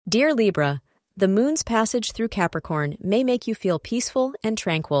Dear Libra, the moon's passage through Capricorn may make you feel peaceful and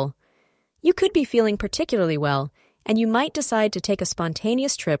tranquil. You could be feeling particularly well, and you might decide to take a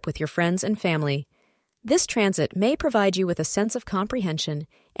spontaneous trip with your friends and family. This transit may provide you with a sense of comprehension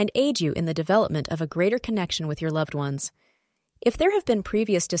and aid you in the development of a greater connection with your loved ones. If there have been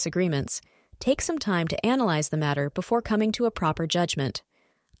previous disagreements, take some time to analyze the matter before coming to a proper judgment.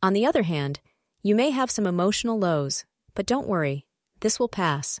 On the other hand, you may have some emotional lows, but don't worry, this will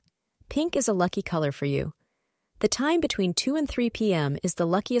pass. Pink is a lucky color for you. The time between 2 and 3 p.m. is the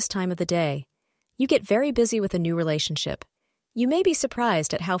luckiest time of the day. You get very busy with a new relationship. You may be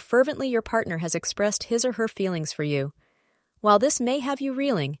surprised at how fervently your partner has expressed his or her feelings for you. While this may have you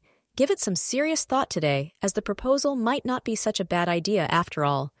reeling, give it some serious thought today, as the proposal might not be such a bad idea after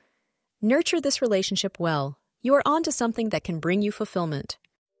all. Nurture this relationship well. You are on to something that can bring you fulfillment.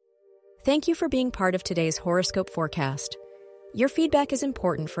 Thank you for being part of today's horoscope forecast. Your feedback is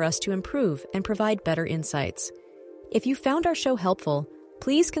important for us to improve and provide better insights. If you found our show helpful,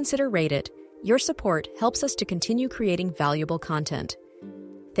 please consider rate it. Your support helps us to continue creating valuable content.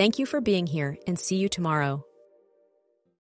 Thank you for being here, and see you tomorrow.